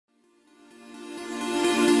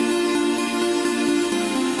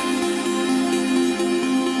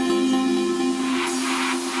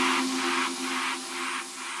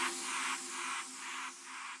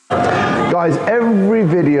Guys, every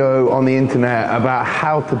video on the internet about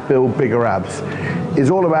how to build bigger abs is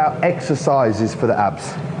all about exercises for the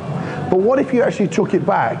abs. But what if you actually took it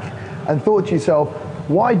back and thought to yourself,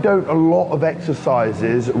 why don't a lot of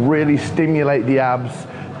exercises really stimulate the abs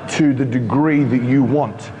to the degree that you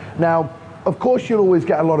want? Now, of course you'll always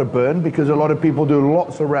get a lot of burn because a lot of people do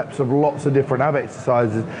lots of reps of lots of different ab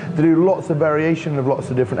exercises. They do lots of variation of lots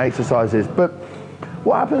of different exercises. But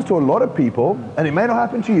what happens to a lot of people, and it may not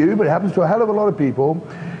happen to you, but it happens to a hell of a lot of people,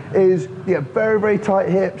 is you get very, very tight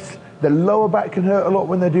hips, their lower back can hurt a lot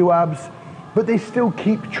when they do abs, but they still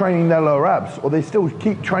keep training their lower abs, or they still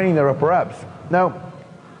keep training their upper abs. Now,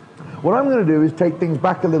 what I'm going to do is take things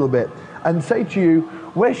back a little bit and say to you,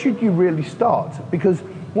 where should you really start? Because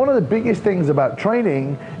one of the biggest things about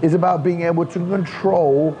training is about being able to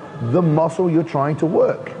control the muscle you're trying to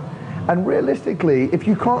work. And realistically, if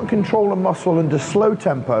you can't control a muscle under slow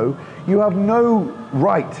tempo, you have no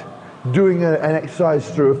right doing an exercise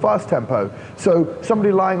through a fast tempo. So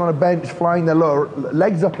somebody lying on a bench, flying their lower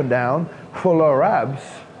legs up and down for lower abs,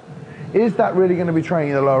 is that really going to be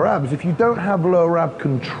training the lower abs? If you don't have lower ab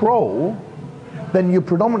control, then you're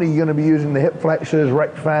predominantly going to be using the hip flexors,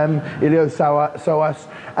 rec fem, iliopsoas,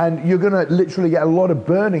 and you're going to literally get a lot of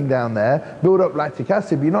burning down there, build up lactic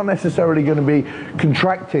acid, but you're not necessarily going to be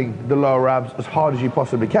contracting the lower abs as hard as you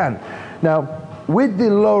possibly can. Now, with the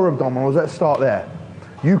lower abdominals, let's start there.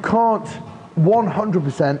 You can't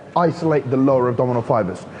 100% isolate the lower abdominal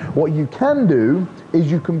fibers. What you can do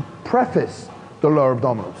is you can preface the lower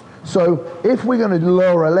abdominals. So if we're going to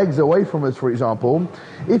lower our legs away from us, for example,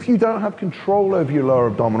 if you don't have control over your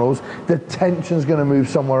lower abdominals, the tension's going to move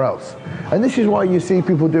somewhere else. And this is why you see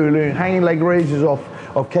people doing hanging leg raises off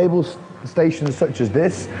cable stations such as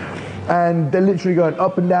this, and they're literally going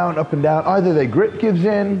up and down, up and down. Either their grip gives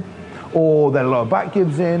in, or their lower back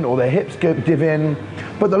gives in, or their hips give in.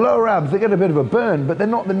 But the lower abs, they get a bit of a burn, but they're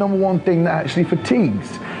not the number one thing that actually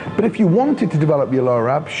fatigues. But if you wanted to develop your lower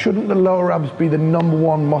abs, shouldn't the lower abs be the number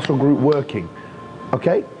one muscle group working?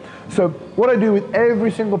 Okay? So what I do with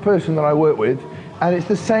every single person that I work with, and it's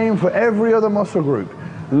the same for every other muscle group,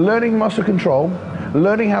 learning muscle control,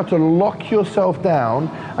 learning how to lock yourself down,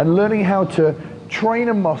 and learning how to train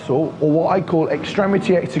a muscle, or what I call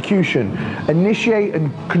extremity execution. Initiate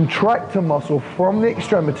and contract a muscle from the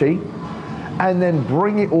extremity, and then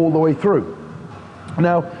bring it all the way through.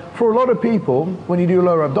 Now, for a lot of people, when you do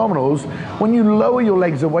lower abdominals, when you lower your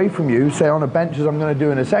legs away from you, say on a bench as I'm going to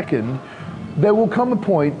do in a second, there will come a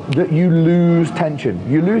point that you lose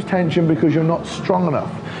tension. You lose tension because you're not strong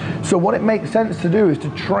enough. So what it makes sense to do is to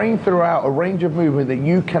train throughout a range of movement that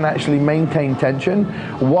you can actually maintain tension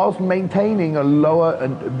whilst maintaining a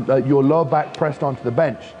your lower back pressed onto the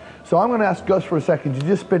bench. So I'm going to ask Gus for a second to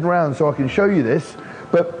just spin around so I can show you this.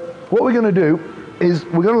 But what we're going to do is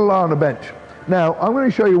we're going to lie on a bench. Now, I'm going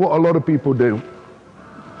to show you what a lot of people do.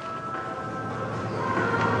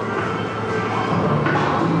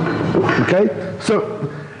 Okay, so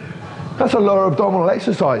that's a lower abdominal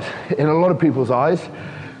exercise in a lot of people's eyes.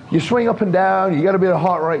 You swing up and down, you get a bit of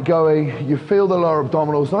heart rate going, you feel the lower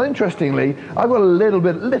abdominals. Now, interestingly, I've got a little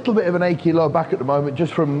bit of an achy lower back at the moment,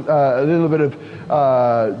 just from a little bit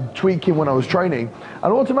of tweaking when I was training,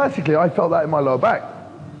 and automatically I felt that in my lower back.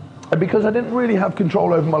 And because I didn't really have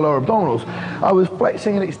control over my lower abdominals, I was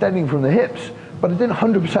flexing and extending from the hips, but I didn't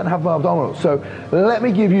 100% have my abdominals. So let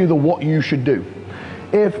me give you the what you should do.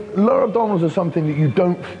 If lower abdominals are something that you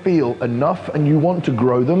don't feel enough and you want to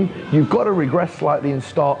grow them, you've got to regress slightly and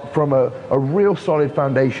start from a real solid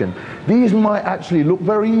foundation. These might actually look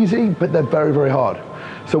very easy, but they're very, very hard.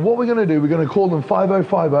 So what we're going to do, we're going to call them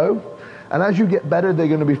 5050. And as you get better, they're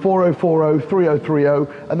going to be 4040,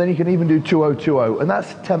 3030, and then you can even do 2020, and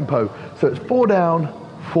that's tempo. So it's 4 down,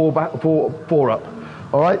 4 back, 4 up.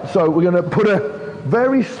 All right, so we're going to put a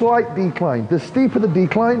very slight decline. The steeper the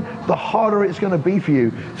decline, the harder it's going to be for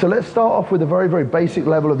you. So let's start off with a very, very basic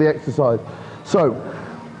level of the exercise. So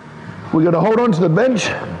we're going to hold on to the bench,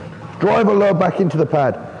 drive our lower back into the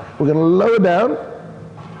pad. We're going to lower down,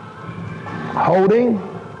 holding,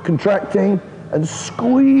 contracting, and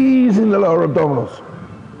squeezing the lower abdominals.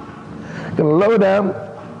 Going to lower down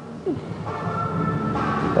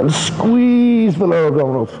and squeeze the lower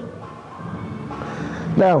abdominals.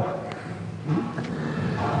 Now,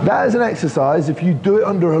 that is an exercise, if you do it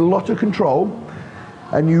under a lot of control,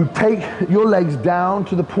 and you take your legs down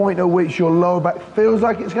to the point at which your lower back feels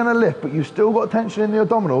like it's going to lift, but you've still got tension in the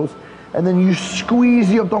abdominals, and then you squeeze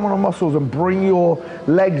the abdominal muscles and bring your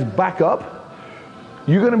legs back up,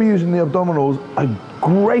 you're going to be using the abdominals a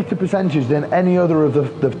greater percentage than any other of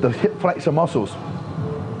the hip flexor muscles.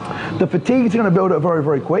 The fatigue is going to build up very,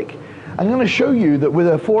 very quick, I'm going to show you that with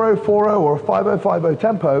a 4040 or a 5050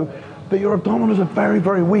 tempo, that your abdominals are very,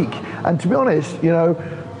 very weak. And to be honest, you know,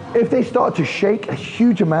 if they start to shake a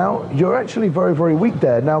huge amount, you're actually very, very weak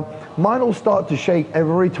there. Now, mine will start to shake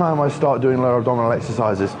every time I start doing lower abdominal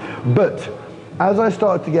exercises. But as I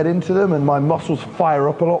start to get into them and my muscles fire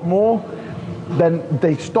up a lot more, then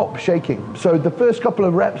they stop shaking. So the first couple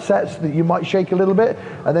of rep sets that you might shake a little bit,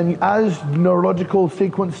 and then as neurological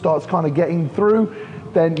sequence starts kind of getting through,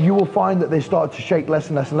 then you will find that they start to shake less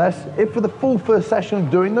and less and less. If for the full first session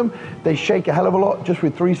of doing them, they shake a hell of a lot just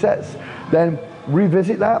with 3 sets, then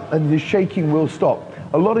revisit that and the shaking will stop.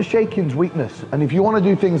 A lot of shaking is weakness, and if you want to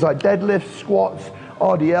do things like deadlifts, squats,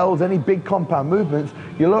 RDLs, any big compound movements,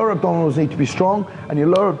 your lower abdominals need to be strong, and your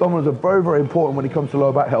lower abdominals are very, very important when it comes to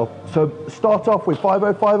lower back health. So start off with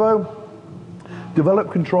 5050,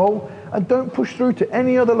 develop control, and don't push through to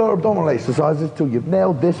any other lower abdominal exercises till you've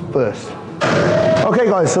nailed this first. Okay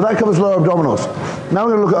guys, so that covers lower abdominals. Now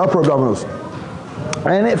we're going to look at upper abdominals.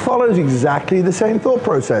 And it follows exactly the same thought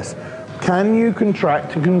process. Can you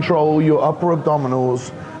contract and control your upper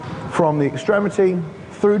abdominals from the extremity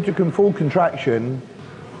through to full contraction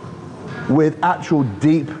with actual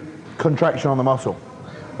deep contraction on the muscle?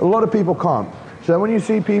 A lot of people can't. So when you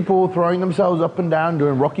see people throwing themselves up and down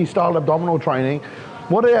doing Rocky style abdominal training,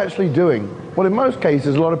 what are they actually doing? Well, in most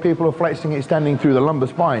cases, a lot of people are flexing, extending through the lumbar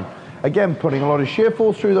spine. Again, putting a lot of shear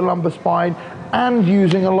force through the lumbar spine and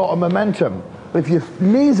using a lot of momentum. If your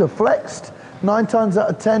knees are flexed, 9 times out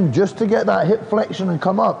of 10, just to get that hip flexion and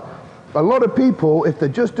come up, a lot of people, if they're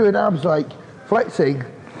just doing abs like flexing,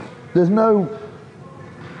 there's no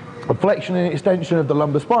flexion and extension of the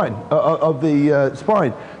lumbar spine,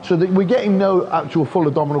 spine, so that we're getting no actual full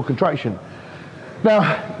abdominal contraction.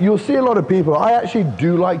 Now, you'll see a lot of people, I actually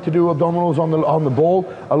do like to do abdominals on the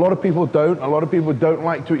ball. A lot of people don't. A lot of people don't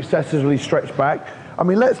like to excessively stretch back. I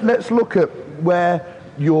mean, let's look at where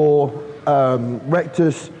your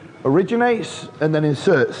rectus originates and then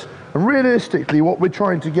inserts. And realistically, what we're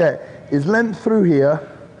trying to get is length through here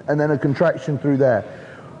and then a contraction through there.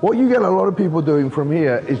 What you get a lot of people doing from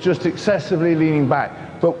here is just excessively leaning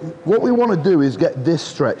back. But what we want to do is get this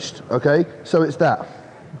stretched, okay? So it's that.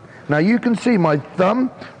 Now you can see my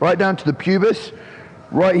thumb right down to the pubis,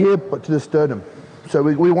 right here, but to the sternum. So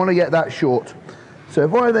we want to get that short. So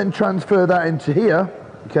if I then transfer that into here,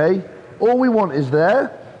 okay, all we want is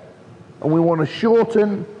there, and we want to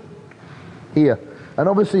shorten here. And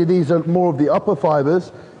obviously these are more of the upper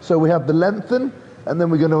fibers, so we have the lengthen, and then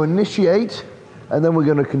we're going to initiate, and then we're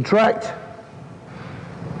going to contract,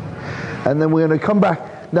 and then we're going to come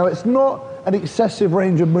back. Now it's not an excessive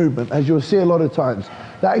range of movement, as you'll see a lot of times.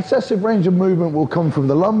 That excessive range of movement will come from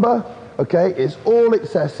the lumbar, okay? It's all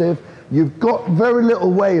excessive. You've got very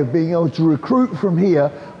little way of being able to recruit from here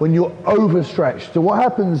when you're overstretched. So what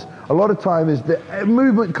happens a lot of time is the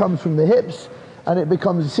movement comes from the hips, and it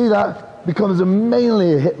becomes, see that, becomes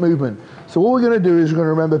mainly a hip movement. So what we're gonna do is we're gonna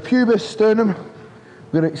remember pubis, sternum,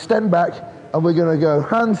 we're gonna extend back, and we're gonna go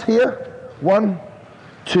hands here, 1,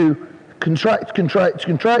 2, contract, contract,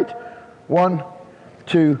 contract, 1,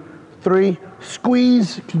 2, 3,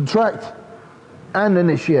 squeeze, contract, and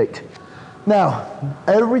initiate. Now,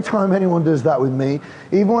 every time anyone does that with me,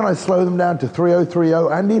 even when I slow them down to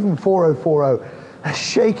 3030 and even 4040, they're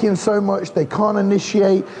shaking so much, they can't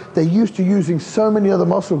initiate, they're used to using so many other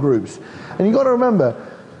muscle groups. And you've got to remember,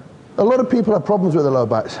 a lot of people have problems with their lower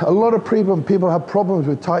backs. A lot of people have problems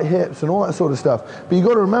with tight hips and all that sort of stuff. But you've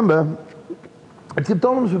got to remember, the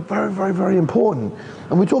abdominals are very, very, very important.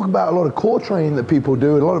 And we talk about a lot of core training that people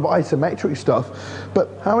do, and a lot of isometric stuff, but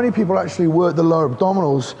how many people actually work the lower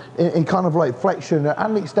abdominals in kind of like flexion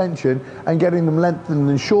and extension and getting them lengthened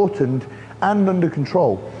and shortened and under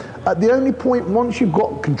control? At the only point, once you've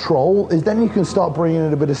got control, is then you can start bringing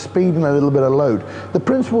in a bit of speed and a little bit of load. The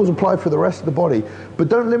principles apply for the rest of the body, but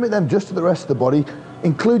don't limit them just to the rest of the body,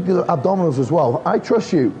 include the abdominals as well. I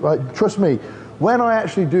trust you, right? Trust me. When I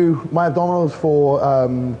actually do my abdominals for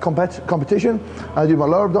competition, I do my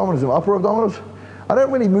lower abdominals and my upper abdominals, I don't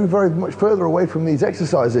really move very much further away from these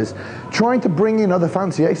exercises. Trying to bring in other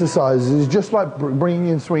fancy exercises is just like bringing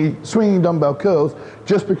in swinging dumbbell curls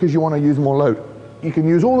just because you want to use more load. You can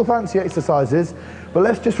use all the fancy exercises, but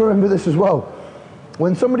let's just remember this as well.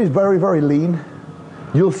 When somebody's very, very lean,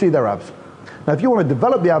 you'll see their abs. Now, if you want to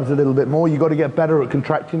develop the abs a little bit more, you've got to get better at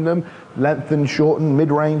contracting them, lengthen, shorten,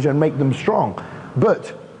 mid-range, and make them strong.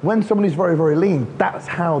 But when somebody's very, very lean, that's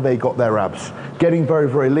how they got their abs, getting very,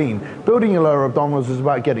 very lean. Building your lower abdominals is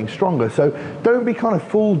about getting stronger. So don't be kind of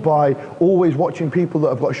fooled by always watching people that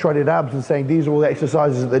have got shredded abs and saying these are all the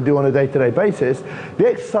exercises that they do on a day-to-day basis. The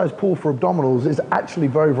exercise pool for abdominals is actually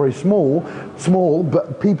very, very small,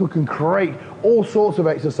 but people can create all sorts of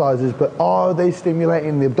exercises, but are they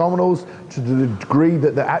stimulating the abdominals to the degree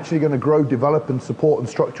that they're actually going to grow, develop, and support and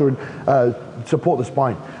structure and support the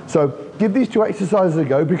spine? So give these two exercises a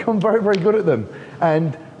go, become very, very good at them.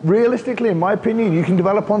 And realistically, in my opinion, you can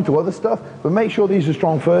develop onto other stuff, but make sure these are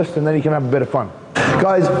strong first and then you can have a bit of fun.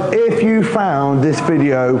 Guys, if you found this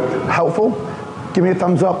video helpful, give me a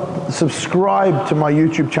thumbs up, subscribe to my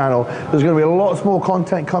YouTube channel. There's going to be lots more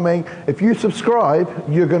content coming. If you subscribe,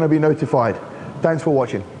 you're going to be notified. Thanks for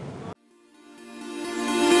watching.